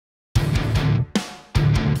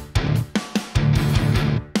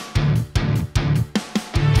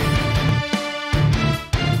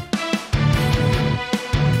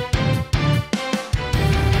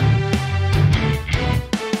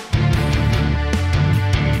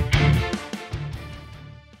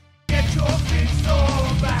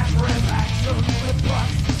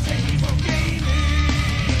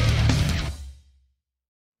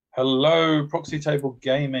Hello, Proxy Table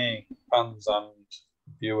Gaming fans and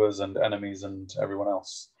viewers and enemies and everyone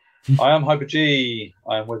else. I am Hyper G.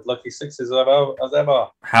 I am with Lucky Sixes as ever.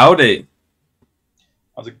 Howdy.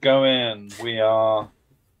 How's it going? We are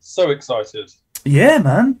so excited. Yeah,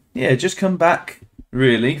 man. Yeah, just come back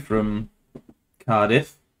really from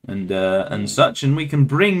Cardiff and such, and we can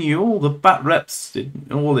bring you all the bat reps in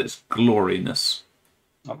all its gloriness.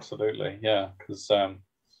 Absolutely, yeah. Because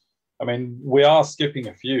I mean, we are skipping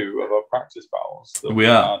a few of our practice battles that we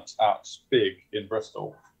had at Big in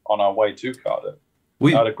Bristol on our way to Cardiff.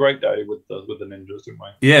 We had a great day with the ninjas, didn't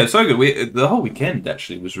we? Yeah, so good. The whole weekend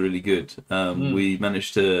actually was really good. We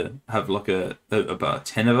managed to have like about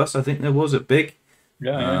 10 of us, I think there was at Big.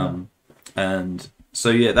 Yeah. And so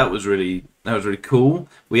yeah, that was really cool.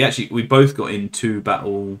 We both got in two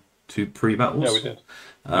pre-battles. Yeah, we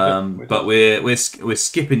did. But we're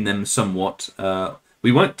skipping them somewhat.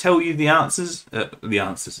 We won't tell you the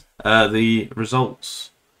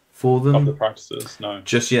results for them of the practices, no,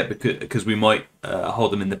 just yet because we might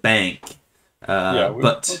hold them in the bank.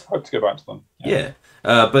 But hope to go back to them.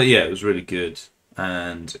 But yeah, it was really good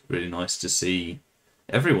and really nice to see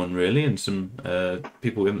everyone really, and some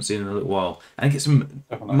people we haven't seen in a little while, and get some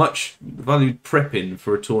much valued prepping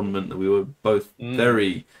for a tournament that we were both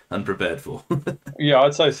very unprepared for. Yeah,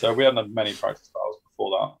 I'd say so. We hadn't had many practice battles before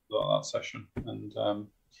that session, and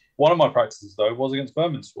one of my practices though was against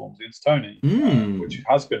Vermin Swarms against Tony, which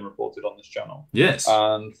has been reported on this channel. Yes,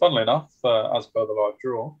 and funnily enough, as per the live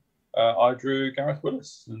draw, I drew Gareth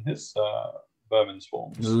Willis and his Vermin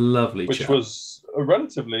Swarms. Lovely, which was a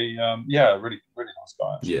relatively, really nice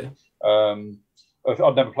guy. Actually. Yeah,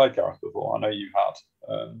 I'd never played Gareth before. I know you had,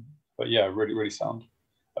 but yeah, really sound.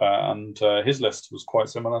 And his list was quite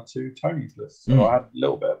similar to Tony's list, so I had a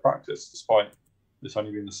little bit of practice, despite this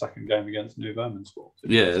only being the second game against new Vermin Swarms.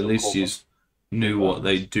 Yeah, at least you knew what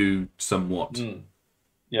they do somewhat.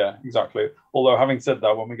 Yeah, exactly. Although, having said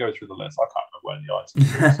that, when we go through the list, I can't remember when the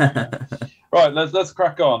items. Right, let's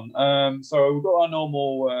crack on. So we've got our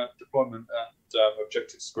normal deployment and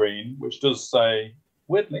objective screen, which does say,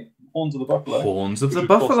 weirdly, Horns of the Buffalo. Horns of the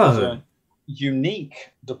Buffalo.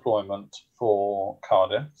 Unique deployment for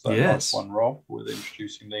Cardiff. So yes. Nice one, Rob, with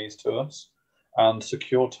introducing these to us. And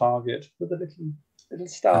secure target with a little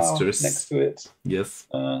star next to it. Yes.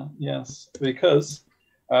 Yes, because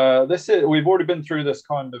we've already been through this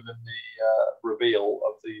kind of in the reveal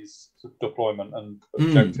of these deployment and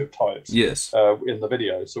objective types. Yes. In the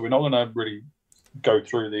video, so we're not going to really go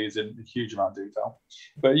through these in a huge amount of detail,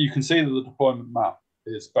 but you can see that the deployment map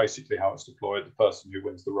is basically how it's deployed. The person who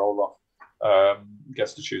wins the roll off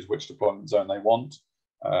gets to choose which deployment zone they want,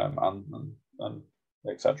 and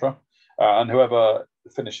etc. And whoever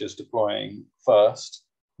finishes deploying first,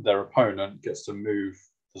 their opponent gets to move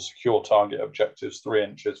the secure target objectives 3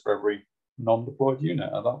 inches for every non-deployed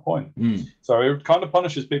unit at that point. So it kind of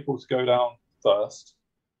punishes people to go down first,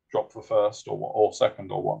 drop for first or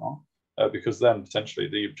second or whatnot, because then potentially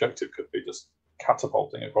the objective could be just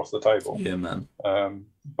catapulting across the table. Yeah, man.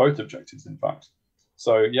 Both objectives, in fact.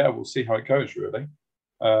 So yeah, we'll see how it goes really.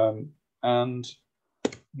 And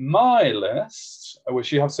my list,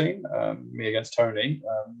 which you have seen, me against Tony,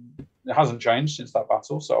 it hasn't changed since that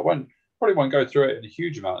battle, so I probably won't go through it in a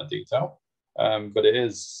huge amount of detail. But it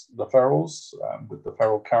is the ferals with the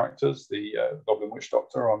feral characters, the Goblin Witch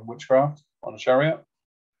Doctor on Witchcraft on a chariot,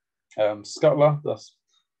 Scuttler, the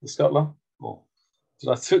Scuttler. Oh,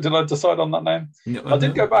 did I decide on that name? No, I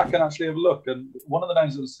did go back and actually have a look, and one of the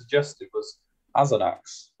names that was suggested was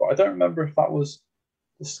Azanax, but I don't remember if that was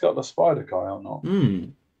the Scuttler Spider guy or not.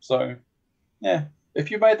 So, yeah, if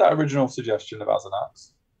you made that original suggestion of Azanax,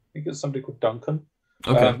 I think it's somebody called Duncan.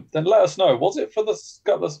 Okay. Then let us know. Was it for the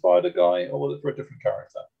Scuttler Spider guy, or was it for a different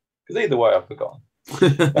character? Because either way, I've forgotten.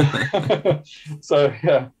 So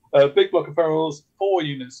yeah, big block of ferals, 4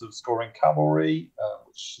 units of scoring cavalry,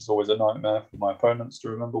 which is always a nightmare for my opponents to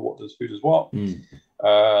remember who does what.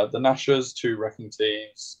 The Nashers, 2 wrecking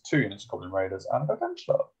teams, 2 units of Goblin Raiders, and a Bench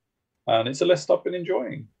Club. And it's a list I've been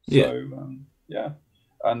enjoying. So yeah.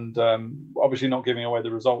 And obviously not giving away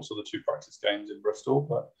the results of the 2 practice games in Bristol,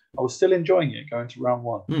 but I was still enjoying it going to round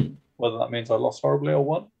 1. Whether that means I lost horribly or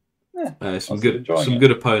won, some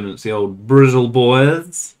good opponents, the old Brizzle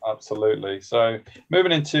boys. Absolutely. So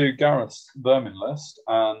moving into Gareth's Vermin list,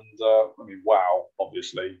 and I mean, wow,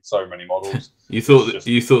 obviously so many models. you thought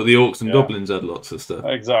the Orcs and Goblins had lots of stuff.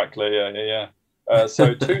 Exactly. Yeah.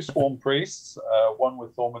 So 2 Swarm Priests, 1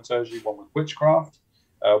 with Thaumaturgy, 1 with Witchcraft.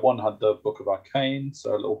 1 had the Book of Arcane,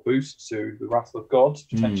 so a little boost to the Wrath of God,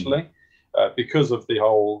 potentially. Because of the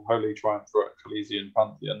whole Holy Triumvirate Khaleesian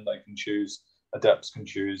Pantheon, they can choose Adepts can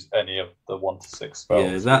choose any of the 1 to 6 spells.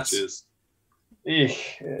 Yeah, that's. Which is,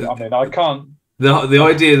 I mean, I can't. The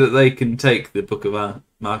idea that they can take the Book of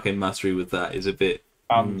Arcane Mastery with that is a bit.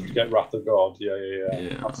 And get Wrath of God.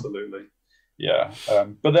 Yeah. Absolutely. Yeah.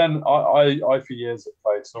 But then I for years have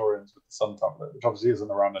played Saurians with the Sun Tablet, which obviously isn't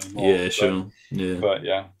around anymore. Yeah, sure. Yeah. But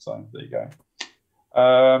yeah, so there you go.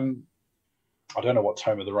 I don't know what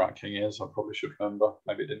Tome of the Rat King is. I probably should remember.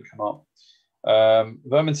 Maybe it didn't come up.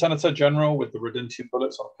 Vermin Senator General with the Redentium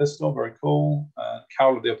bullets on a pistol. Very cool.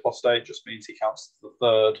 Cowl of the Apostate just means he counts the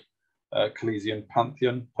 3rd Calesian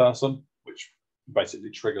Pantheon person, which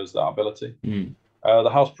basically triggers that ability. The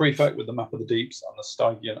House Prefect with the Map of the Deeps and the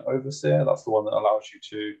Stygian Overseer. That's the one that allows you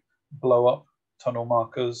to blow up tunnel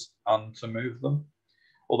markers and to move them.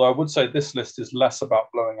 Although I would say this list is less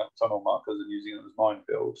about blowing up tunnel markers and using them as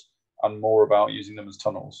minefields, and more about using them as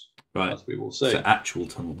tunnels. Right. As we will see. So actual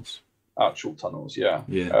tunnels. Actual tunnels, yeah.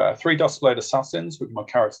 3 Duskblade Assassins, which my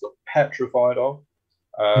characters are petrified of.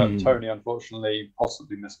 Tony, unfortunately,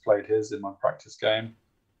 possibly misplayed his in my practice game.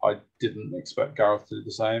 I didn't expect Gareth to do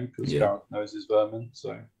the same, because Gareth knows his vermin,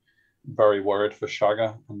 so very worried for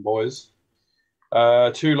Shagger and boys.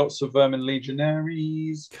 2 lots of Vermin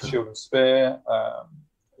Legionaries, Shield and Spear,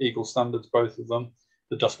 Eagle Standards, both of them.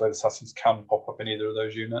 The Duskblade Assassins can pop up in either of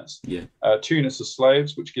those units. 2 units of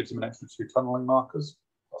Slaves, which gives them an extra 2 tunneling markers.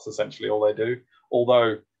 That's essentially all they do.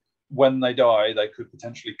 Although, when they die, they could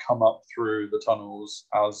potentially come up through the tunnels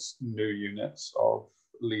as new units of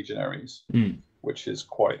Legionaries, which is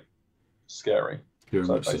quite scary.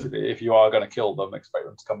 So basically, if you are going to kill them, expect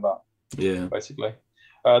them to come back. Yeah. Basically.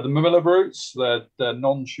 The Mamilla Brutes, they're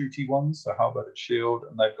non-shooty ones, so Halberd Shield,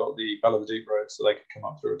 and they've got the Bell of the Deep Road, so they can come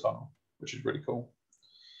up through a tunnel, which is really cool.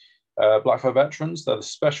 Blackfire Veterans, they're the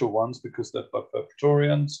special ones because they're for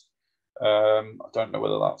Praetorians. I don't know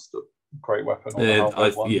whether that's the great weapon or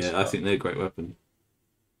the ones. I think they're a great weapon.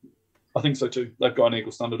 I think so too. They've got an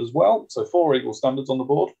Eagle Standard as well, so 4 Eagle Standards on the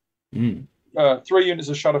board. 3 units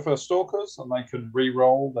of Shadowfur Stalkers, and they can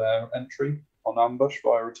re-roll their entry on ambush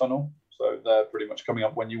via a tunnel. So they're pretty much coming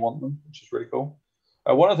up when you want them, which is really cool.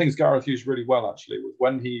 One of the things Gareth used really well, actually, was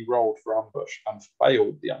when he rolled for ambush and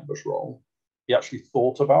failed the ambush roll, he actually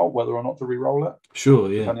thought about whether or not to re-roll it.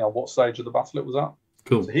 Sure, yeah. Depending on what stage of the battle it was at.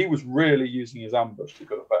 Cool. So he was really using his ambush to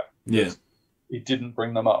good effect. Yeah. He didn't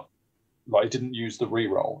bring them up. Like, he didn't use the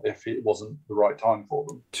re-roll if it wasn't the right time for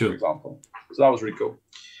them, for example. So that was really cool.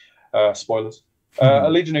 Spoilers. A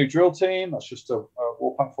Legionary Drill Team, that's just a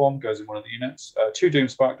war platform, goes in one of the units. 2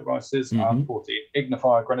 Doomspike devices and 14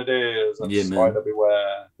 Ignifier Grenadiers and Spider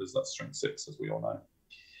Beware, because that's strength 6, as we all know.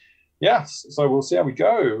 Yes, so we'll see how we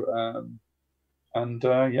go.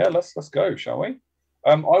 Let's go, shall we?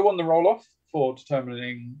 I won the roll-off for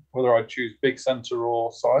determining whether I'd choose big centre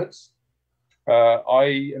or sides.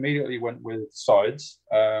 I immediately went with sides.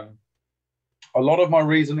 A lot of my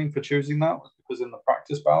reasoning for choosing that was because in the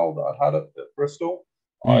practice battle that I'd had at Bristol,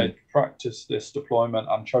 I'd practiced this deployment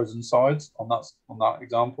and chosen sides on that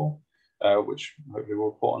example, which hopefully we'll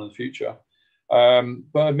report on in the future.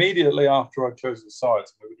 But immediately after I'd chosen the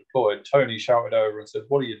sides and we were deployed, Tony shouted over and said,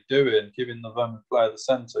 "What are you doing, giving the Vermin player the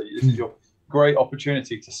centre? This is your great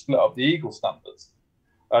opportunity to split up the Eagle Standards."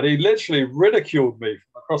 And he literally ridiculed me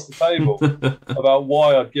from across the table about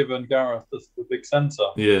why I'd given Gareth the big centre.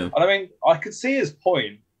 Yeah. And I mean, I could see his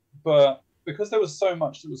point, but because there was so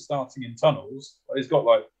much that was starting in tunnels, he's got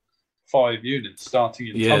like 5 units starting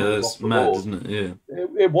in tunnels. Yeah, that's mad, isn't it? Yeah.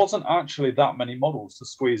 It wasn't actually that many models to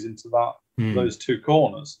squeeze into those 2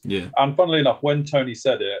 corners. Yeah. And funnily enough, when Tony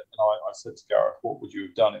said it, and I said to Gareth, "What would you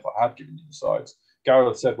have done if I had given you the sides?"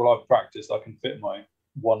 Gareth said, "Well, I've practiced. I can fit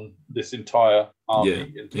this entire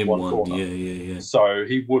army into one corner." Yeah. So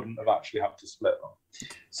he wouldn't have actually had to split them.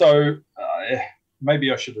 So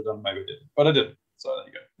maybe I should have done, maybe I didn't, but I didn't. So there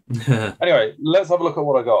you go. Anyway, let's have a look at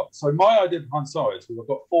what I got. So my idea behind sides was I've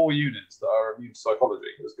got 4 units that are immune to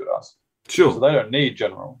psychology as good as. Sure. So they don't need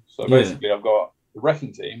general. So basically I've got the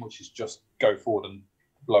Wrecking Team, which is just go forward and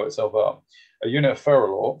blow itself up. A unit of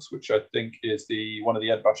Feral Orcs, which I think is one of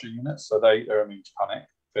the Ed Basher units. So they are immune to panic,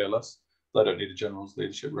 fearless. They don't need a general's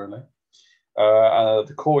leadership, really.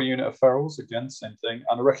 The core unit of Ferals, again, same thing.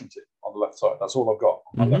 And a Wrecking Team on the left side. That's all I've got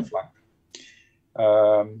on my left flank.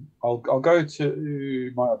 I'll go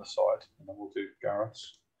to my other side, and then we'll do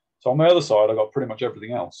Gareth's. So on my other side, I've got pretty much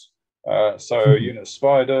everything else. Unit of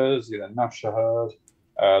Spiders, Nasher Herd.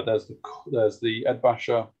 There's the Ed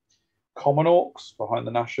Basher Common Orcs behind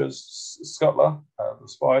the Nashers, Scuttler, the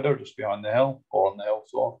Spider just behind the hill, or on the hill,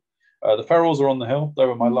 sort of. The Ferals are on the hill. They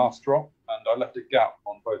were my last drop, and I left a gap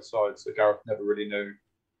on both sides, so Gareth never really knew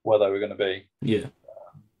where they were going to be. Yeah.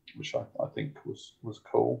 Which I think was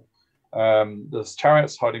cool. There's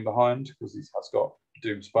chariots hiding behind because he has got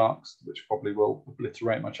Doom Sparks, which probably will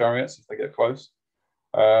obliterate my chariots if they get close.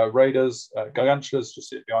 Raiders, Gargantulas just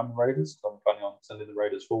sit behind the Raiders. I'm planning on sending the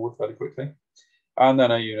Raiders forward fairly quickly. And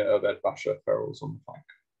then a unit of Ed Basher Ferals on the flank.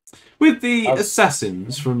 With the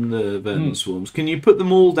assassins from the Vermin Swarms, can you put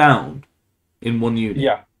them all down in one unit?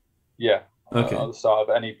 Yeah. Okay. At the start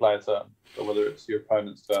of any player turn, so whether it's your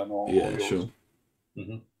opponent's turn or yours. Sure.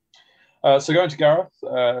 So going to Gareth,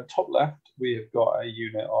 top left, we have got a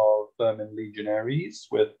unit of Vermin Legionaries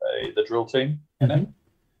with the drill team in it.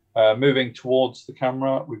 Moving towards the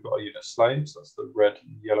camera, we've got a unit of slaves. That's the red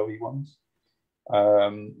and yellowy ones.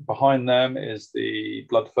 Behind them is the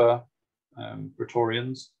Bloodfur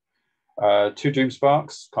Praetorians. 2 Doom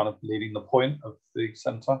Sparks, kind of leading the point of the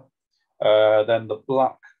centre. Then the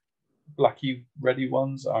blacky reddy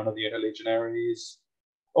ones are another unit of Legionaries.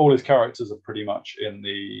 All his characters are pretty much in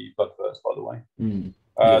the Bloodfurs, by the way.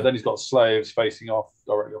 Then he's got slaves facing off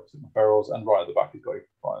directly opposite the ferals, and right at the back he's got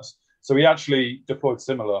Ignifiers. So he actually deployed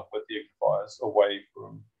similar with the Ignifiers away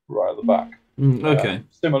from right at the back. Okay.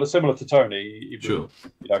 Similar to Tony, sure.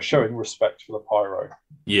 Showing respect for the pyro.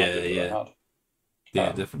 Yeah,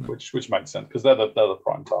 definitely. Which makes sense because they're the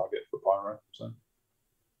prime target for pyro. So.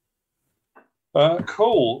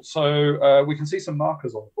 Cool. So we can see some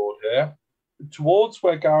markers on the board here. Towards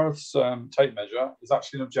where Gareth's tape measure is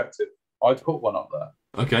actually an objective. I put one up there.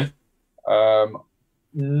 Okay.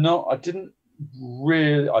 No, I didn't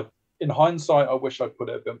really. In hindsight, I wish I'd put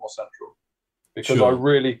it a bit more central because I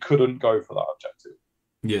really couldn't go for that objective.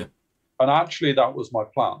 Yeah. And actually, that was my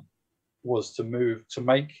plan, was to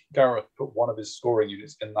make Gareth put one of his scoring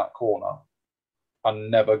units in that corner and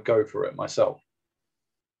never go for it myself.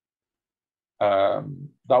 That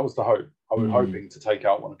was the hope. I was hoping to take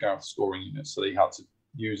out one of Gareth's scoring units so that he had to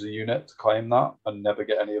use a unit to claim that and never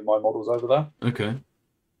get any of my models over there. Okay.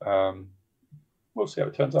 We'll see how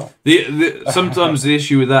it turns out. Sometimes the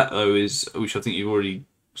issue with that, though, is, which I think you've already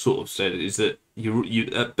sort of said, is that you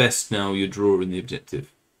at best now you're drawing the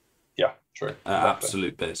objective. Yeah, true. Exactly.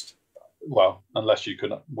 Absolute best. Well, unless you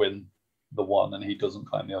can win the one and he doesn't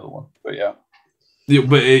claim the other one. But yeah.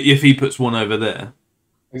 But if he puts one over there,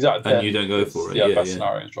 exactly, and you don't go for it, best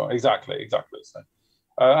scenario is right. Exactly. So,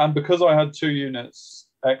 and because I had 2 units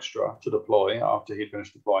extra to deploy after he'd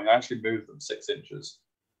finished deploying, I actually moved them 6 inches.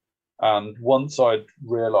 And once I'd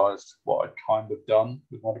realised what I'd kind of done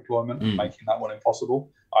with my deployment and making that one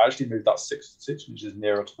impossible, I actually moved that 6 inches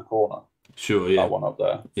nearer to the corner. Sure, yeah. That one up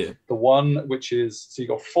there. Yeah. The one which is, so you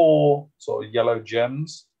got 4 sort of yellow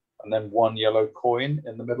gems and then 1 yellow coin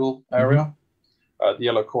in the middle area. The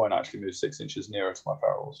yellow coin actually moves 6 inches nearer to my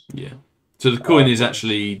ferals. Yeah. So the coin is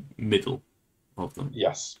actually middle of them.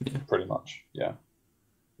 Yes, pretty much. Yeah.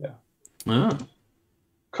 Ah.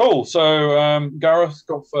 Cool. So Gareth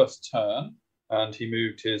got first turn, and he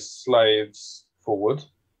moved his slaves forward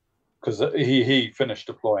because he finished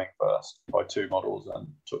deploying first by 2 models and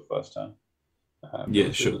took first turn.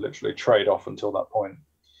 Sure. Literally trade off until that point.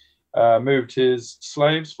 Moved his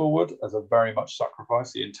slaves forward as a very much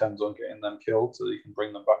sacrifice. He intends on getting them killed so that he can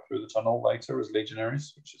bring them back through the tunnel later as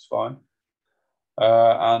legionaries, which is fine.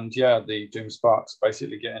 The Doom Sparks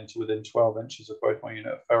basically get into within 12 inches of both my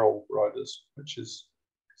unit of feral riders, which is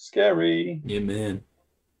scary. Yeah, man.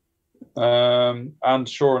 And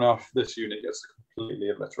sure enough, this unit gets completely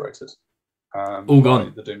obliterated. All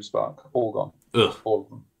gone. The Doom Spark, all gone. Ugh. All of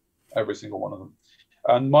them. Every single one of them.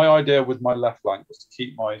 And my idea with my left flank was to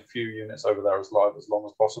keep my few units over there as live as long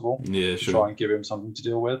as possible. Yeah, to sure. try and give him something to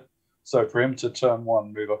deal with. So for him to turn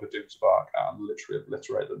 1, move up a Doom Spark and literally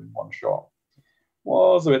obliterate them in one shot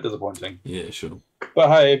was a bit disappointing. Yeah, sure. But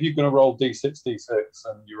hey, if you're going to roll D6, D6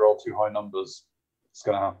 and you roll 2 high numbers, it's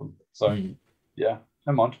going to happen. So yeah,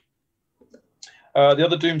 never mind. The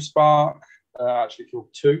other Doom Spark actually killed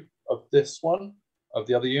 2 of this one, of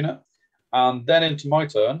the other unit. And then into my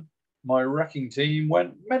turn, my wrecking team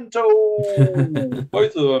went mental.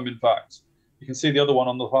 Both of them, in fact. You can see the other one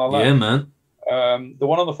on the far left. Yeah, man. The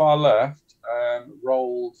one on the far left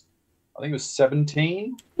rolled, I think it was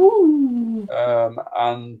 17.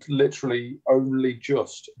 And literally only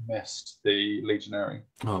just missed the legionary.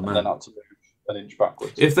 Oh, man. And then had to move an inch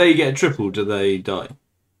backwards. If they get a triple, do they die?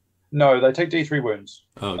 No, they take D3 wounds.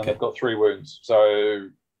 Oh, okay. And they've got 3 wounds. So,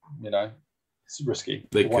 it's risky.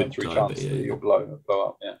 They One in could 3 die, chance but that you'll blow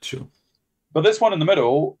up. Yeah. Sure. But this one in the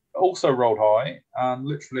middle also rolled high and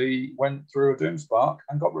literally went through a Doom Spark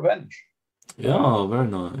and got revenge. Yeah, oh, very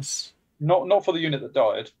nice. Not for the unit that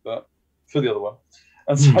died, but for the other one.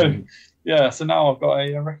 And so, so now I've got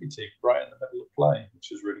a wrecking team right in the middle of play,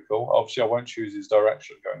 which is really cool. Obviously, I won't choose his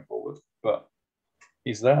direction going forward, but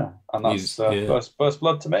he's there, and that's first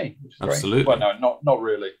blood to me, which is absolutely great. Well, no, not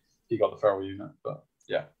really. He got the feral unit, but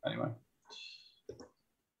yeah. Anyway,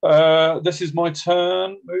 this is my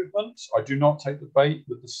turn movement. I do not take the bait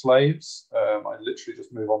with the slaves. I literally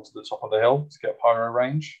just move on to the top of the hill to get pyro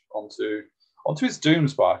range onto his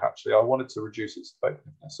Doomspark. Actually, I wanted to reduce its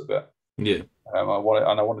effectiveness a bit. Yeah. I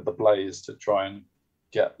wanted the blaze to try and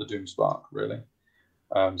get the Doomspark really.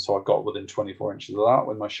 So I got within 24 inches of that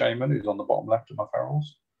with my Shaman, who's on the bottom left of my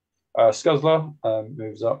ferals. Scuzzler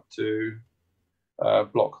moves up to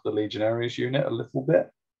block the Legionaries unit a little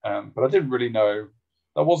bit, but I didn't really know.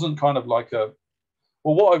 That wasn't kind of like a...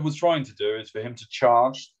 Well, what I was trying to do is for him to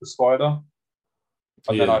charge the spider,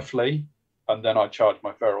 and then I flee, and then I charge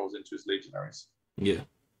my ferals into his Legionaries. Yeah.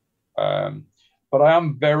 But I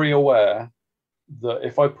am very aware that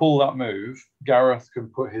if I pull that move, Gareth can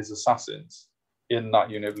put his assassins in that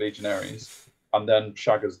unit of Legionaries, and then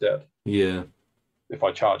Shagger's dead. Yeah. If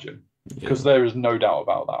I charge him. Because there is no doubt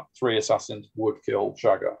about that. 3 assassins would kill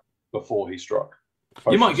Shagger before he struck.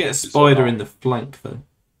 You might get a spider in the flank, though.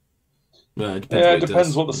 Well, it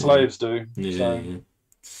depends what the slaves do.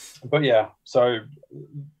 But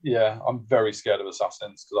I'm very scared of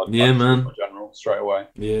assassins because I'd shoot my general straight away.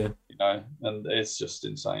 Yeah. And it's just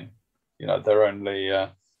insane. They're only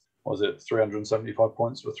 375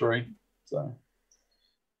 points for 3. So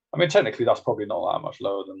I mean, technically that's probably not that much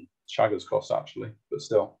lower than Shagger's cost actually, but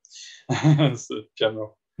still. It's the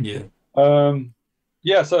general. Yeah.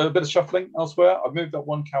 So a bit of shuffling elsewhere. I've moved up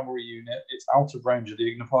 1 cavalry unit. It's out of range of the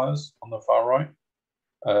ignifiers on the far right.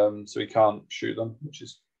 So he can't shoot them, which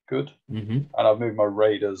is good. Mm-hmm. And I've moved my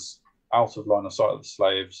raiders out of line of sight of the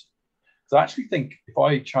slaves. So I actually think if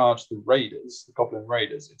I charge the raiders, the goblin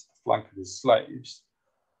raiders, into the flank of his slaves,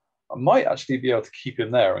 I might actually be able to keep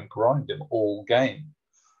him there and grind him all game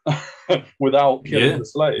without killing the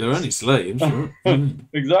slaves. They're only slaves, right?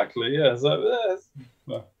 Exactly, yeah. So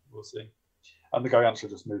we'll see. And the Gargantua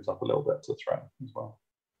just moves up a little bit to threaten as well.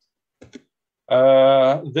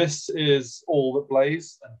 This is all that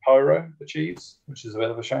Blaze and Pyro achieves, which is a bit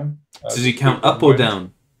of a shame. Does he count up or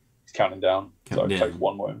down? He's counting down, so it takes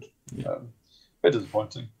 1 wound. Yeah. Bit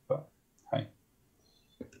disappointing, but hey.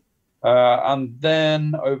 And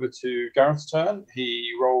then over to Gareth's turn.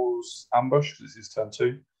 He rolls Ambush, because it's his turn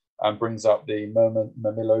 2, and brings up the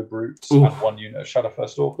Mermillo Brutes and 1 unit of Shadowfur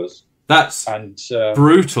Stalkers. That's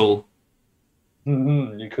brutal.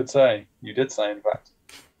 You could say. You did say, in fact.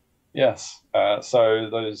 Yes. So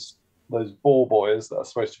those ball boys that are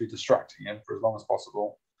supposed to be distracting him for as long as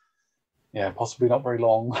possible. Yeah, possibly not very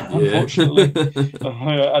long, unfortunately.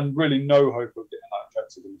 And really no hope of getting that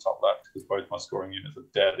objective in the top left because both my scoring units are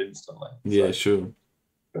dead instantly. Yeah, so, sure.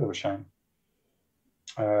 Bit of a shame.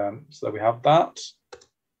 So we have that.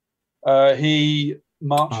 He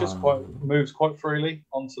moves quite freely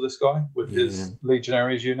onto this guy with his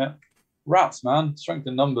Legionaries unit. Rats, man, strength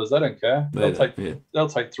in numbers. They don't care. They'll take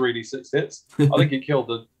 3d6 hits. I think he killed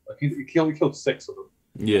 6 of them.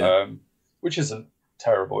 Yeah. Which isn't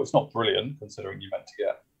terrible. It's not brilliant considering you meant to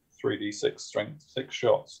get 3d6 strength 6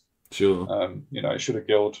 shots. Sure. It should have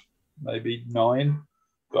killed maybe 9,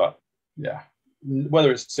 but yeah,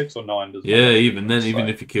 whether it's 6 or 9 doesn't. Yeah, even then, even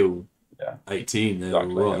if you kill 18, they're all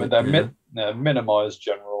right. I mean, they're minimized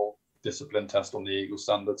general discipline test on the Eagle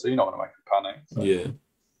standard, so you're not going to make a panic. So.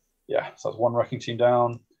 Yeah, so that's 1 wrecking team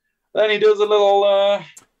down. Then he does a little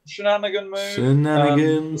shenanigan move.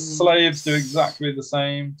 The slaves do exactly the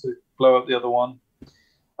same to blow up the other one.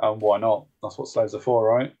 And why not? That's what slaves are for,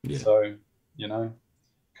 right? Yeah. So,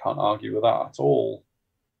 can't argue with that at all.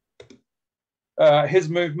 His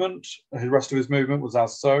rest of his movement was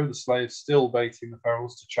as so. The slaves still baiting the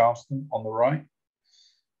ferals to charge them on the right.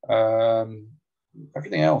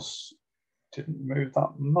 Everything else didn't move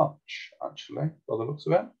that much, actually, by the looks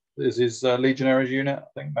of it. Is his Legionaries unit, I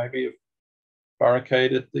think, maybe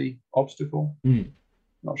barricaded the obstacle.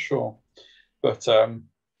 Not sure. But,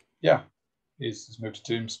 he's moved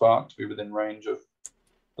to Doomspark to be within range of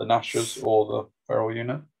the Nashers or the feral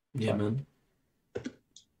unit. Yeah, man.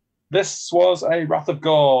 This was a Wrath of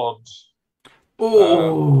God.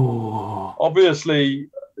 Obviously,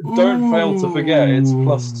 don't fail to forget it's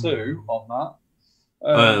 +2 on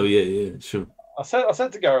that. Sure. I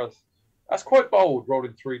said to Gareth, that's quite bold,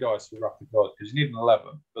 rolling 3 dice for Wrath of God, because you need an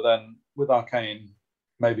 11. But then with Arcane,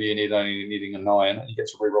 maybe you only needing a 9, and you get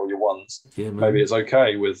to reroll your 1s. Yeah, maybe it's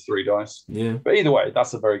okay with 3 dice. Yeah. But either way,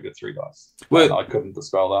 that's a very good 3 dice. Well, and I couldn't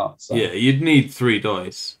dispel that. So. Yeah, you'd need 3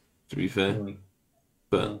 dice, to be fair.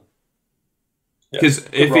 But because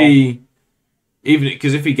if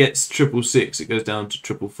he gets 666, it goes down to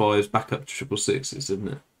 555s, back up to 666s, isn't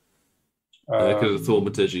it? Because I thought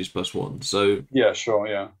Thaumaturgy is +1. So yeah, sure,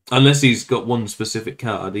 yeah. Unless he's got one specific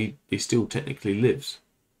card, he still technically lives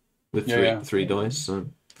with three dice. So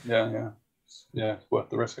yeah, it's worth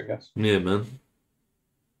the risk, I guess. Yeah, man.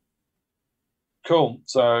 Cool.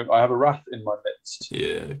 So I have a Wrath in my midst.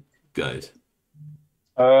 Yeah, good.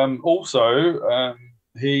 Also,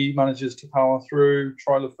 he manages to power through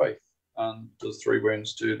Trial of Faith and does 3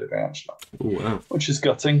 wounds to the Gargantua, wow. which is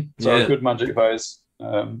gutting. So a good magic phase,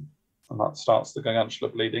 and that starts the Gargantua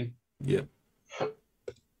bleeding. Yeah.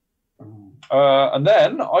 And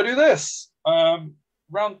then I do this. Turn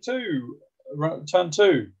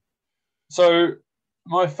 2. So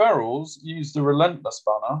my ferals use the Relentless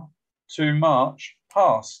banner to march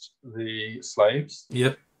past the slaves.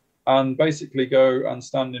 Yep. And basically go and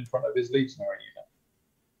stand in front of his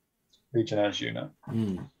Legionnaires unit.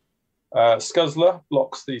 Scuzzler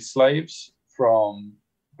blocks the slaves from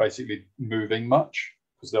basically moving much,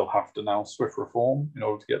 because they'll have to now swift reform in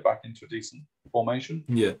order to get back into a decent formation.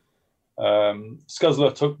 Yeah.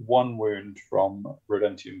 Scuzzler took 1 wound from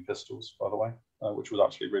Rodentium pistols, by the way, which was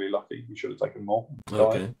actually really lucky. He should have taken more.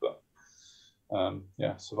 Okay. But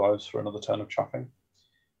survives for another turn of chaffing.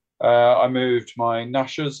 I moved my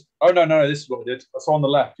Nashers. Oh, no, this is what I did. So on the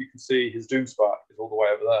left, you can see his Doomspark is all the way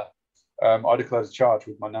over there. I declared a charge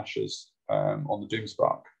with my Nashers on the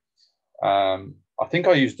Doomspark. I think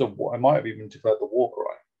I might have even declared the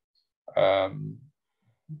Warcry.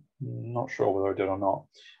 Not sure whether I did or not.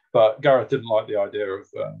 But Gareth didn't like the idea of,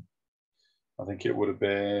 I think it would have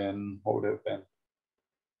been, what would it have been?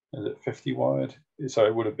 Is it 50 wide? So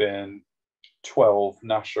it would have been 12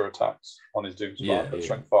 Nasher attacks on his Doomspark at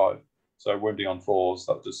strength 5. So wounding on 4s,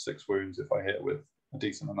 that does 6 wounds if I hit with a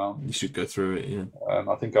decent amount. You should go through it, yeah.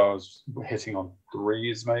 I think I was hitting on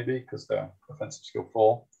 3s maybe, because they're offensive skill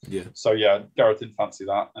 4. Yeah. So yeah, Gareth didn't fancy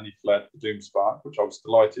that, and he fled the Doomspark, which I was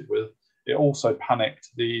delighted with. It also panicked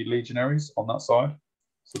the Legionaries on that side.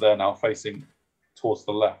 So they're now facing towards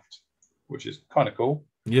the left, which is kind of cool.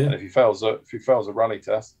 Yeah. And if he fails a rally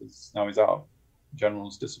test, now he's out of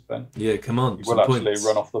General's discipline. Yeah, come on. He will actually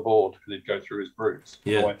run off the board because he'd go through his brutes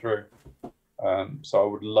all the way through. So I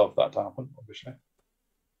would love that to happen, obviously.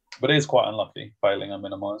 But it is quite unlucky, failing a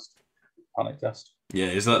minimised panic test. Yeah,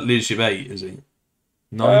 is that leadership 8, is he?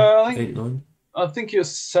 9? 8, 9? I think he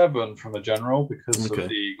was 7 from a general because of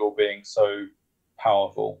the Eagle being so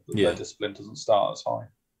powerful that their discipline doesn't start as high.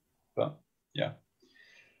 But yeah.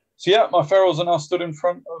 So yeah, my ferals are now stood in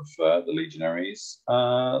front of the Legionaries.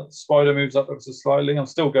 Spider moves up ever so slightly. I'm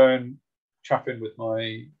still going chaffing with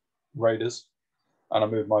my Raiders, and I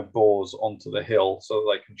move my Boars onto the hill so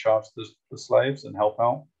that they can charge the slaves and help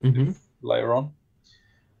out later on.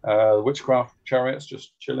 The Witchcraft Chariots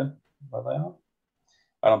just chilling where they are.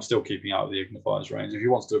 And I'm still keeping out of the Ignifier's range. If he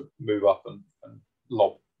wants to move up and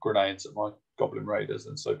lob grenades at my Goblin Raiders,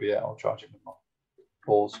 then so be it. I'll charge him with my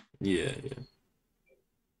Boars. Yeah.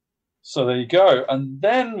 So there you go. And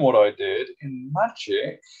then what I did in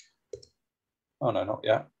Magic... Oh, no, not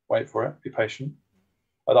yet. Wait for it. Be patient.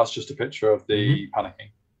 That's just a picture of the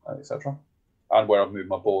panicking, etc. And where I've moved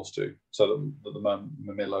my Boars to. So that the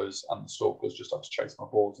Mamillos and the Stalkers just have to chase my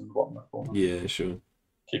Boars in the bottom left corner. Yeah, sure.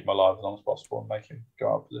 Keep him alive as long as possible and make him go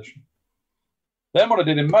out of position. Then what I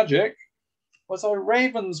did in Magic was I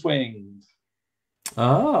Raven's Winged.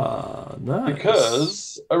 Ah, nice.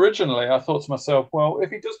 Because originally I thought to myself, well, if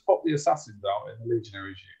he does pop the Assassins out in the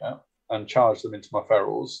Legionaries unit and charge them into my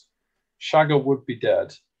Ferals, Shagger would be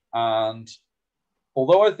dead. And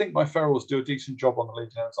although I think my Ferals do a decent job on the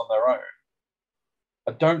Legionaries on their own,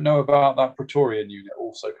 I don't know about that Praetorian unit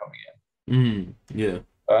also coming in. Yeah.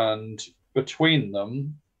 And between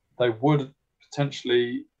them, they would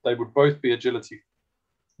both be agility.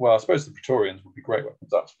 Well, I suppose the Praetorians would be great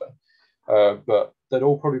weapons, actually. But they'd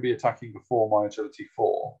all probably be attacking before my agility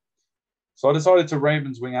 4. So I decided to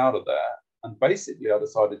Raven's Wing out of there, and basically I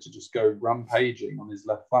decided to just go rampaging on his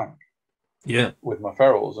left flank. Yeah. With my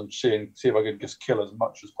ferals and see if I could just kill as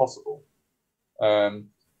much as possible.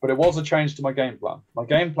 But it was a change to my game plan. My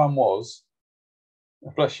game plan was,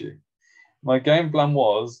 bless you, my game plan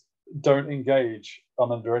was don't engage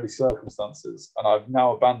under any circumstances. And I've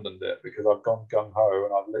now abandoned it because I've gone gung-ho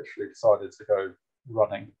and I've literally decided to go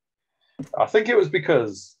running. I think it was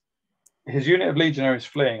because his unit of Legionaries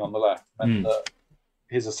fleeing on the left meant that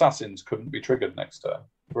his Assassins couldn't be triggered next turn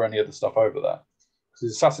for any of the stuff over there. Because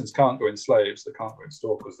his Assassins can't go in Slaves, they can't go in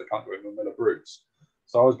Stalkers, they can't go in Mamilla Brutes.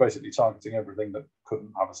 So I was basically targeting everything that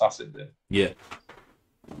couldn't have Assassins in. Yeah.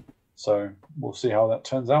 So we'll see how that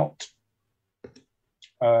turns out.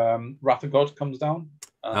 Wrath of God comes down.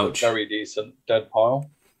 A very decent dead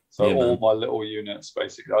pile. So Yeah, all man. my little units,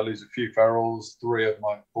 basically, I lose a few ferals, 3 of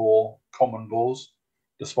my 4 common boars,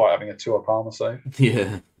 despite having a 2-up armor save.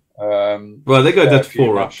 Yeah. Um, Well, they go down fair to few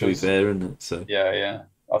 4-up, to be Nashers. fair, isn't it? So Yeah, yeah.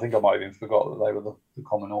 I think I might have even forgot that they were the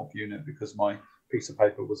common orc unit because my piece of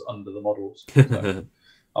paper was under the models. So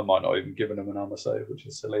I might not even given them an armor save, which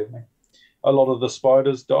is silly of me. A lot of the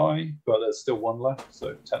spiders die, but there's still 1 left,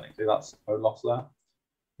 so technically that's no loss there.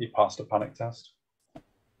 He passed a panic test.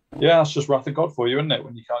 Yeah, that's just Wrath of God for you, isn't it?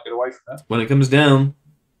 When you can't get away from it. when it comes down,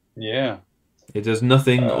 Yeah. it does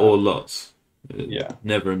nothing or lots. Yeah.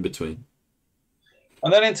 Never in between.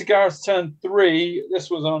 And then into Gareth's turn 3. This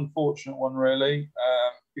was an unfortunate one, really.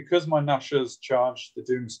 Because my Nashers charged the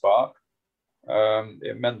Doomspark,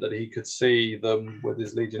 it meant that he could see them with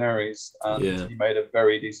his Legionaries, and he made a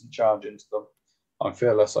very decent charge into them. I'm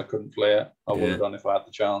fearless, I couldn't flee it. I would have done if I had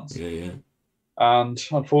the chance. Yeah. And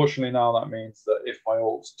unfortunately now that means that if my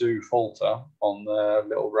Orcs do falter on their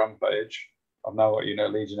little rampage, I've now got,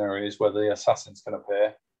 Legionaries where the assassins can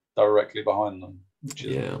appear directly behind them, which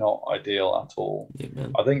is not ideal at all. Yeah,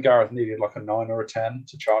 man. I think Gareth needed like a 9 or a 10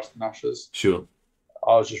 to charge the Nashers. Sure.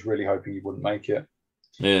 I was just really hoping he wouldn't make it.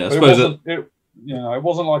 Yeah, I suppose it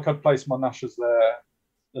wasn't like I'd placed my Nashers there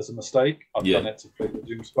as a mistake. I'd done it to flee the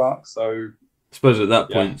Doomspark. So I suppose at that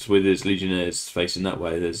point, with his Legionnaires facing that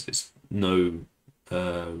way, it's no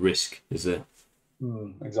risk, is there?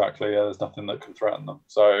 Exactly. Yeah, there's nothing that can threaten them.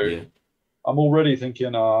 So I'm already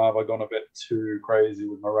thinking, have I gone a bit too crazy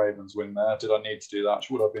with my Ravens wing there? Did I need to do that?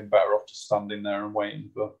 Would I have been better off just standing there and waiting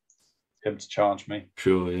for him to charge me?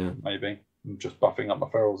 Sure, yeah. Maybe. I'm just buffing up my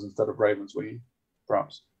ferals instead of Ravens winging,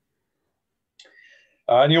 perhaps.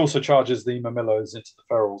 And he also charges the Mamillos into the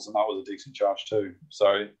ferals, and that was a decent charge too.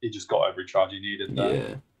 So he just got every charge he needed there.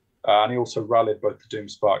 Yeah. And he also rallied both the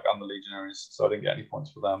Doomspark and the Legionaries, so I didn't get any points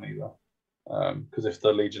for them either. Because if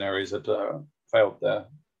the Legionaries had failed their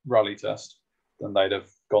rally test, then they'd have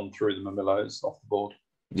gone through the Mamillos off the board.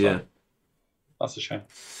 Yeah. So that's a shame.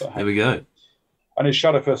 But, there we go. And his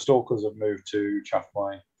Shadowfur Stalkers have moved to chaff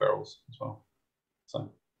my ferals as well. So not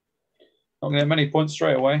going to get many points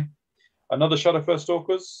straight away. Another Shadowfur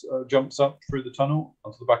Stalkers jumps up through the tunnel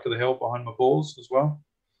onto the back of the hill behind my boars as well,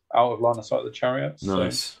 out of line of sight of the chariots.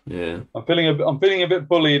 Nice, so yeah. I'm feeling a bit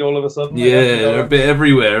bullied all of a sudden. Yeah, they're a bit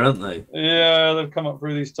everywhere, aren't they? Yeah, they've come up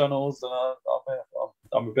through these tunnels, and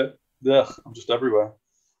I'm a bit. I'm just everywhere.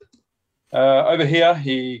 Over here,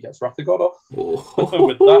 he gets Wrath of God off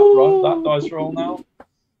with that dice roll now.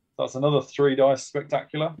 That's another 3 dice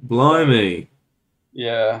spectacular. Blimey.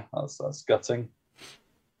 Yeah, that's gutting.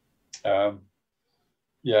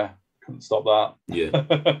 Yeah, couldn't stop that. Yeah.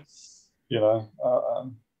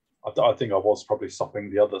 I think I was probably stopping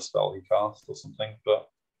the other spell he cast or something, but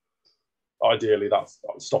ideally, that's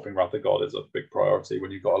stopping Wrath of God is a big priority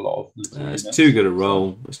when you've got a lot of little units. It's too good a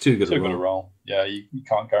roll. It's too good a roll. Yeah, you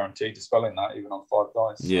can't guarantee dispelling that even on 5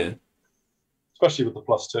 dice. Yeah. So. Especially with the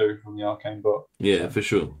 +2 from the Arcane book. Yeah, for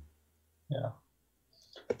sure. Yeah.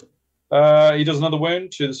 He does another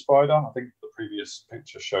wound to the spider. I think the previous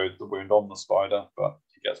picture showed the wound on the spider, but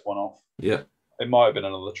he gets 1 off. Yeah. It might have been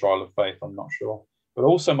another trial of faith, I'm not sure. But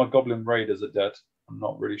also my Goblin Raiders are dead. I'm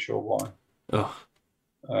not really sure why. Oh.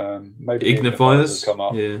 Maybe Ignifiers come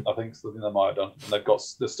up. Yeah. I think something they might have done. And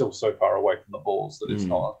they're still so far away from the balls that it's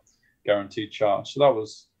not a guaranteed charge. So that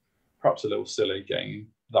was perhaps a little silly getting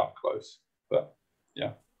that close. But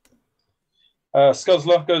yeah.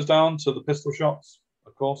 Scuzzler goes down to the pistol shots,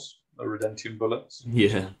 of course. The Redentium bullets.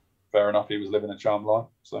 Yeah. Fair enough, he was living a charmed life.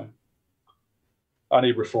 So, and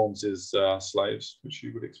he reforms his slaves, which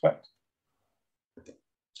you would expect.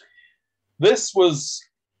 This was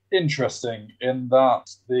interesting in that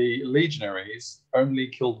the Legionaries only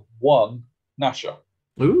killed 1 Nasher.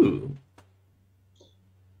 Ooh.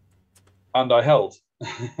 And I held.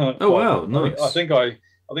 Oh wow, nice. I think I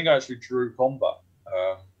actually drew combat.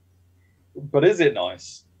 But is it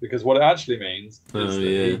nice? Because what it actually means is that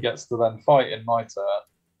he gets to then fight in my turn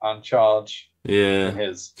and charge in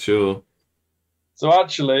his. Sure. So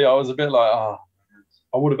actually, I was a bit like,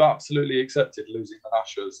 I would have absolutely accepted losing the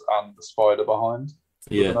Nashers and the spider behind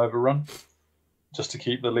with an overrun, just to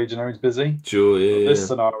keep the Legionaries busy. Sure, yeah. But this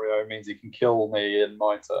scenario means he can kill me in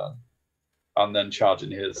my turn and then charge in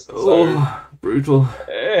his. So, brutal.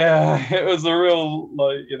 Yeah, it was a real,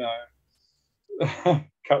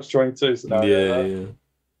 catch-22 scenario.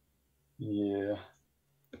 Yeah.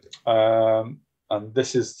 And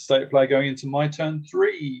this is the state of play going into my turn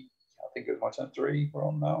 3. I think it was my turn 3 we're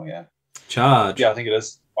on now, yeah. Charge. Yeah, I think it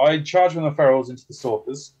is. I charged with my ferals into the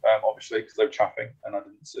stalkers, obviously, because they were chaffing, and I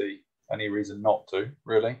didn't see any reason not to,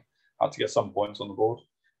 really. I had to get some points on the board.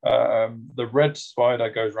 The red spider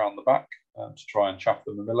goes around the back to try and chaff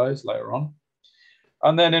the Mamillos later on.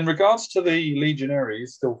 And then in regards to the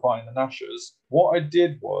Legionaries still fighting the Nashers, what I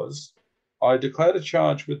did was I declared a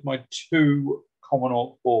charge with my 2 Common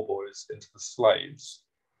Orc Boar Boys into the Slaves.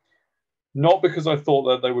 Not because I thought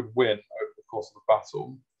that they would win over the course of the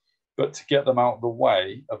battle, but to get them out of the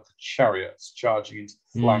way of the chariots charging into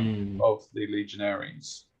the flank of the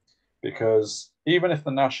Legionaries. Because even if the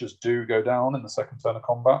Nashers do go down in the second turn of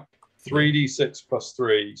combat, 3d6 plus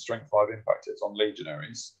 3 strength 5 impact hits on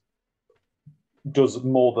Legionaries does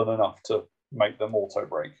more than enough to make them auto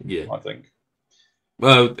break, I think.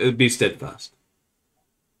 Well, it'd be steadfast.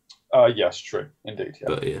 Yes, true, indeed.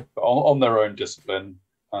 Yeah. But on their own discipline,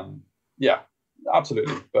 yeah,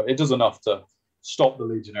 absolutely. But it does enough to stop the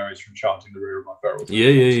Legionaries from charging the rear of my ferals.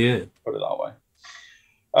 Yeah. Put it that way.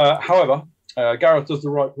 However, Gareth does the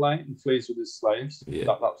right play and flees with his slaves. Yeah.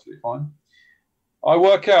 That's absolutely fine. I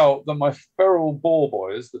work out that my feral boar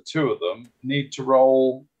boys, the 2 of them, need to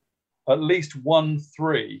roll at least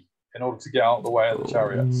 1-3 in order to get out of the way of the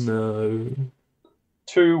chariots. No.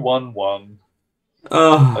 2-1-1.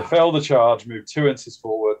 They fail the charge, move 2 inches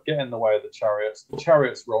forward, get in the way of the chariots. The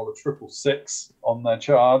chariots roll a 666 on their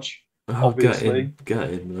charge, obviously. Get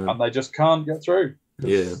in, man. And they just can't get through.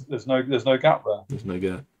 Yeah. There's no gap there. There's no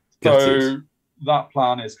gap. So that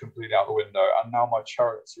plan is completely out the window, and now my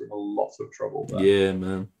chariots are in a lot of trouble there. Yeah,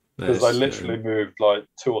 man. Because they literally moved like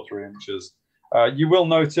 2 or 3 inches. You will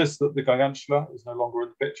notice that the Gargantula is no longer in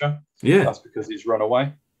the picture. Yeah. That's because he's run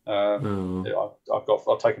away.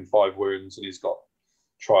 I've taken 5 wounds, and he's got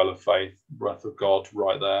Trial of Faith, Breath of God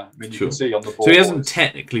right there. I mean, you can see on the board. So he hasn't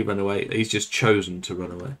technically run away. He's just chosen to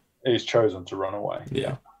run away. He's chosen to run away.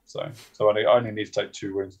 Yeah. So I only need to take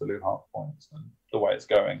 2 wounds to lose half points. And the way it's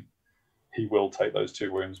going, he will take those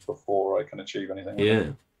 2 wounds before I can achieve anything.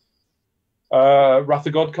 Yeah. Wrath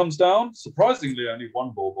of God comes down. Surprisingly, only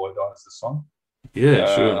 1 ball boy dies this time.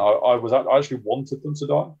 Yeah, sure. I actually wanted them to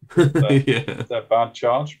die. They're bad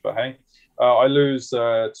charge, but hey. I lose 2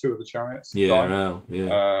 of the chariots. Yeah, no,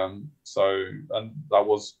 yeah. And that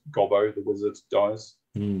was Gobbo, the wizard, dies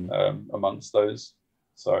amongst those.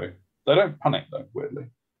 So they don't panic though, weirdly.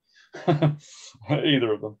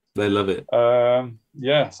 Either of them. They love it.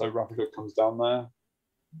 Yeah, so Wrath of God comes down there.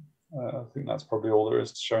 I think that's probably all there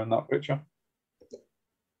is to show in that picture.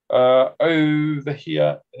 Over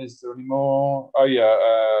here, is there any more? Oh yeah.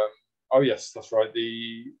 Oh yes, that's right.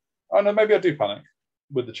 Oh no, maybe I do panic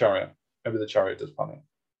with the chariot. Maybe the chariot does panic.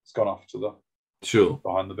 It's gone off to the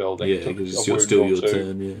behind the building. Yeah, because it's still your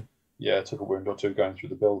turn. Yeah, it took a wound or 2 going through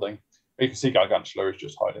the building. You can see Gargantula is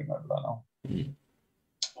just hiding over there now.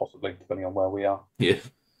 Possibly, depending on where we are. Yeah,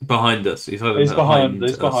 behind us. He's behind there.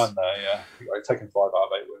 Yeah, I've taken 5 out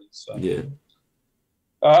of 8 wounds. So. Yeah.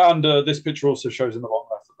 And this picture also shows in the bottom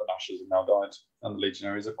left that the Nashers have now died, and the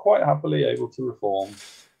Legionaries are quite happily able to reform.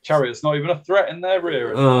 Chariot's not even a threat in their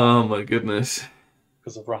rear. Oh my goodness.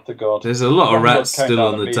 Because of Wrath of God. There's a lot of rats still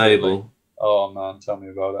on the table. Oh man, tell me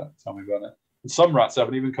about it. And some rats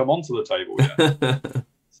haven't even come onto the table yet.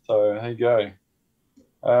 So there you go.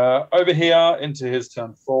 Over here, into his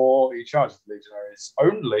turn 4, he charges the Legionaries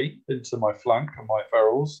only into my flank and my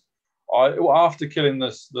ferals. After killing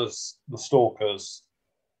the Stalkers,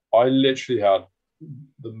 I literally had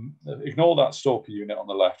ignore that Stalker unit on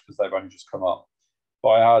the left because they've only just come up. But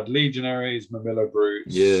I had Legionaries, Mamillo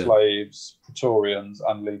Brutes, Slaves, Praetorians,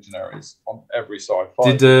 and Legionaries on every side.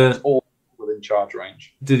 All within charge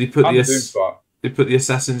range. Did he put the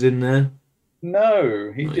assassins in there?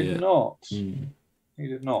 No, he did not. He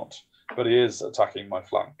did not. But he is attacking my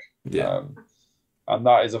flank. Yeah. And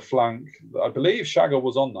that is a flank. I believe Shagger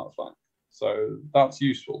was on that flank. So that's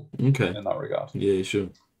useful in that regard. Yeah, sure.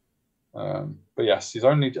 But yes, he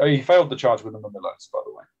failed the charge with the Mamillos, by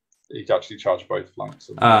the way. He actually charged both flanks.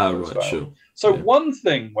 Right, sure. So one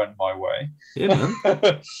thing went my way. Yeah,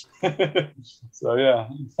 man. So yeah.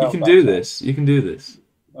 You can do this. You can do this.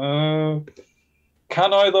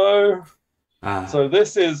 Can I though? So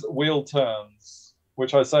this is wheel turns,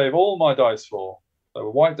 which I save all my dice for. So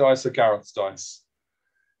white dice are Gareth's dice.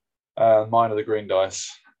 Mine are the green dice.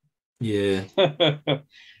 Yeah.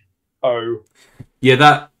 Yeah,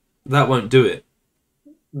 that won't do it.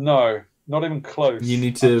 No, not even close. You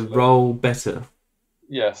need to roll better.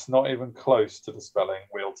 Yes, not even close to dispelling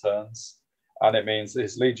wheel turns. And it means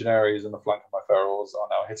his Legionaries and the flank of my ferals are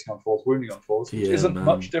now hitting on 4s, wounding on 4s, which isn't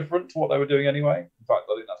much different to what they were doing anyway. In fact,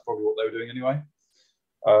 I think that's probably what they were doing anyway.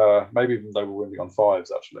 Maybe even they were wounding on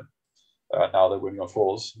 5s, actually. Now they're wounding on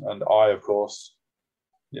 4s. And I, of course,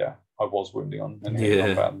 I was wounding on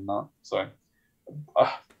anything better than that. So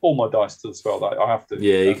all my dice to dispel that. I have to.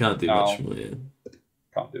 Yeah, you can't do much more.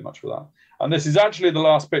 Can't do much with that. And this is actually the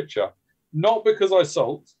last picture. Not because I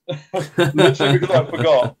sulked, literally because I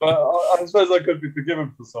forgot. But I suppose I could be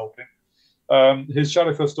forgiven for sulking. His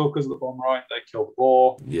Shadowfell Stalkers at the bottom right, they kill the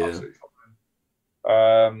boar. Yeah. Absolutely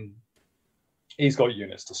fine. He's got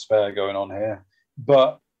units to spare going on here.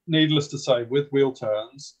 But needless to say, with wheel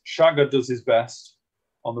turns, Shagger does his best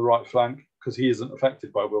on the right flank because he isn't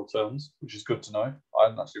affected by wheel turns, which is good to know. I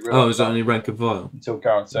hadn't actually realised. Oh, is it only rank and file? Until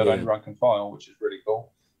Gareth said only rank and file, which is really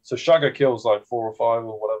cool. So Shagger kills like 4 or 5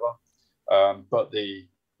 or whatever. But the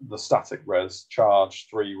static res, charge,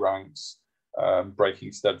 3 ranks,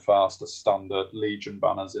 breaking steadfast, a standard, legion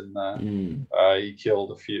banners in there. He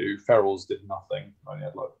killed a few. Ferals did nothing. Only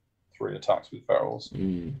had like 3 attacks with ferals.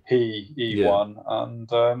 He won,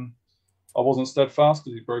 and I wasn't steadfast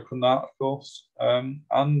because he'd broken that, of course.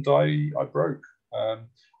 And I broke. I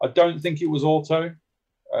don't think it was auto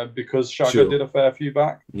because Shagger did a fair few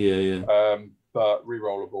back. But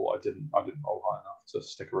re-rollable, I didn't roll high enough to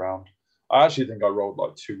stick around. I actually think I rolled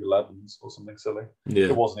like 2 11s or something silly.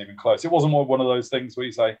 It wasn't even close. It wasn't one of those things where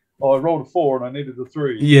you say, "Oh, I rolled a 4 and I needed a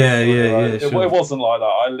 3." It wasn't like that.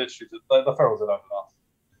 I literally did, the ferals had enough.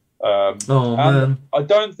 Man. I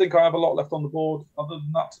don't think I have a lot left on the board other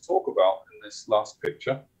than that to talk about in this last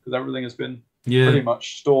picture because everything has been pretty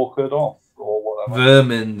much stalkered off or whatever.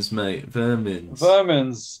 Vermins, mate.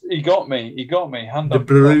 Vermins. He got me. Hand the up.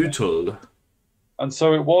 Brutal. And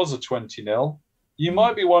so it was a 20-0. You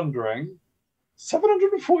might be wondering,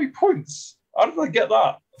 740 points. How did I get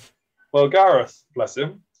that? Well, Gareth, bless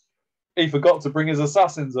him, he forgot to bring his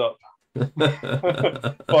assassins up.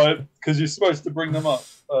 Because you're supposed to bring them up.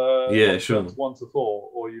 1 to 4,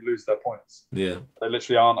 or you lose their points. Yeah. They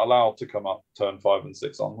literally aren't allowed to come up turn 5 and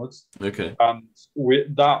 6 onwards. Okay. And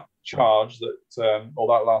with that charge that, or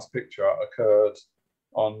that last picture occurred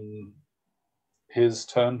on his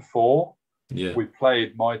turn 4. Yeah. We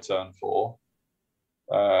played my turn 4.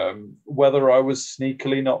 Whether I was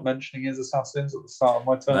sneakily not mentioning his assassins at the start of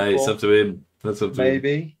my turn 4. It's up to him. That's up to him.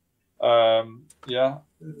 Maybe. Yeah.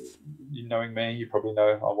 You knowing me, you probably know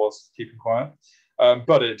I was keeping quiet.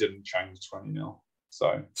 But it didn't change 20-0.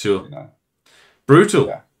 So, sure. You know. Brutal.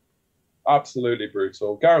 Yeah. Absolutely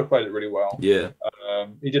brutal. Gareth played it really well. Yeah.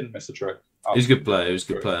 He didn't miss a trick. He's a good player. He was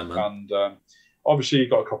a good player, man. And obviously, he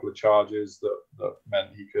got a couple of charges that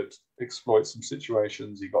meant he could exploit some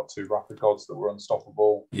situations. He got 2 Rapid Gods that were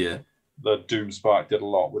unstoppable. Yeah. The Doom Spike did a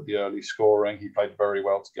lot with the early scoring. He played very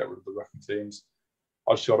well to get rid of the wrecking teams.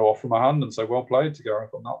 I just got to offer my hand and say, well played to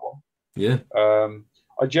Gareth on that one. Yeah.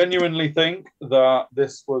 I genuinely think that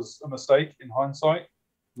this was a mistake in hindsight.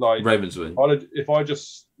 Like Ravens wing.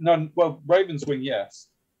 Ravens wing, yes,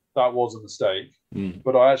 that was a mistake.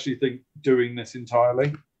 But I actually think doing this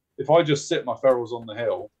entirely, if I just sit my ferals on the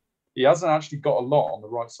hill, he hasn't actually got a lot on the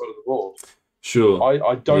right side of the board. Sure.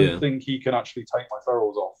 I don't think he can actually take my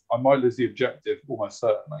ferals off. I might lose the objective almost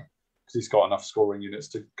certainly because he's got enough scoring units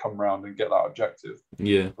to come round and get that objective.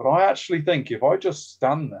 Yeah. But I actually think if I just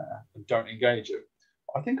stand there and don't engage him,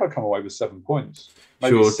 I think I come away with 7 points.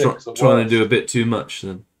 Maybe 6 trying to do a bit too much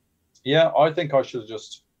then. Yeah, I think I should have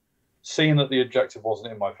just seen that the objective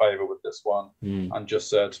wasn't in my favour with this one and just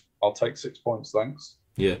said, I'll take 6 points, thanks.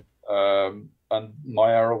 Yeah. And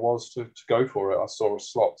my error was to go for it. I saw a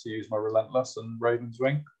slot to use my Relentless and Raven's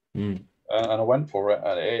Wing, and I went for it,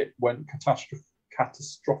 and it went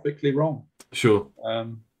catastrophically wrong. Sure.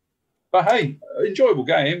 But hey, enjoyable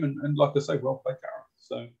game, and like I say, well played, Gareth.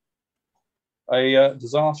 So a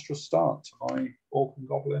disastrous start to my Orc and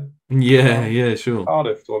Goblin. Yeah, sure.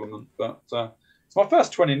 Cardiff tournament, but it's my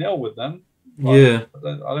first 20-0 with them. Yeah.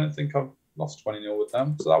 I don't think I've lost 20-0 with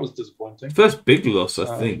them, so that was disappointing. First big loss,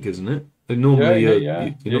 I think, isn't it? They normally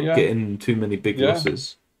you're not getting too many big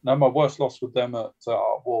losses. No, my worst loss with them at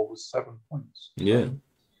War was 7 points. Yeah.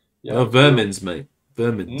 Oh, Vermins, mate.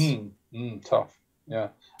 Vermins. Tough.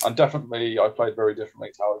 Yeah. And definitely I played very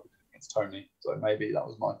differently to how I did against Tony, so maybe that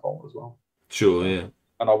was my fault as well. Sure, yeah.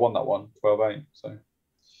 And I won that one, 12-8. So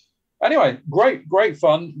anyway, great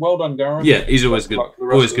fun. Well done, Gareth. Yeah, he's always good.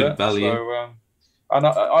 Always good value. So, and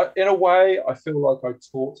I, in a way, I feel like I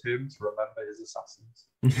taught him to remember his assassins.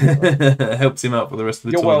 So, helped him out for the rest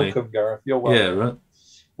of the You're tourney. welcome, Gareth. You're welcome. Yeah, right.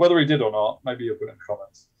 Whether he did or not, maybe you'll put in the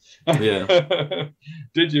comments. Yeah.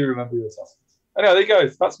 Did you remember your assassins? Anyway, there you go.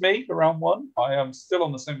 That's me for round 1. I am still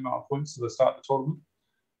on the same amount of points as the start of the tournament.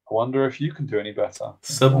 I wonder if you can do any better.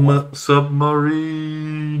 Submarine.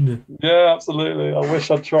 Yeah, absolutely. I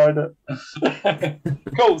wish I'd tried it.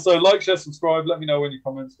 Cool. So like, share, subscribe. Let me know in your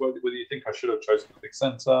comments whether you think I should have chosen the big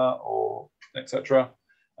centre or etc.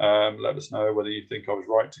 Let us know whether you think I was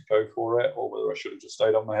right to go for it or whether I should have just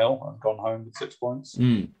stayed on the hill and gone home with 6 points.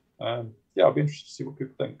 Yeah, I'll be interested to see what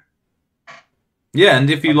people think. Yeah, and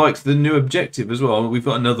if you liked the new objective as well, we've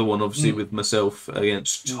got another one, obviously, with myself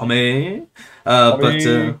against Tommy. But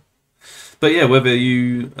yeah, whether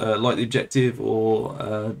you like the objective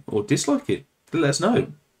or dislike it, let us know.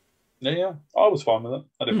 Yeah, I was fine with it.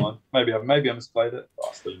 I didn't mind. Maybe I misplayed it, but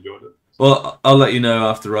I still enjoyed it. Well, I'll let you know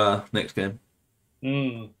after our next game.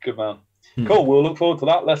 Good man. Cool. We'll look forward to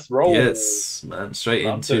that. Let's roll. Yes, man. Straight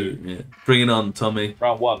into bring it on, Tommy.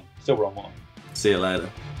 Round 1. Still round 1. See you later.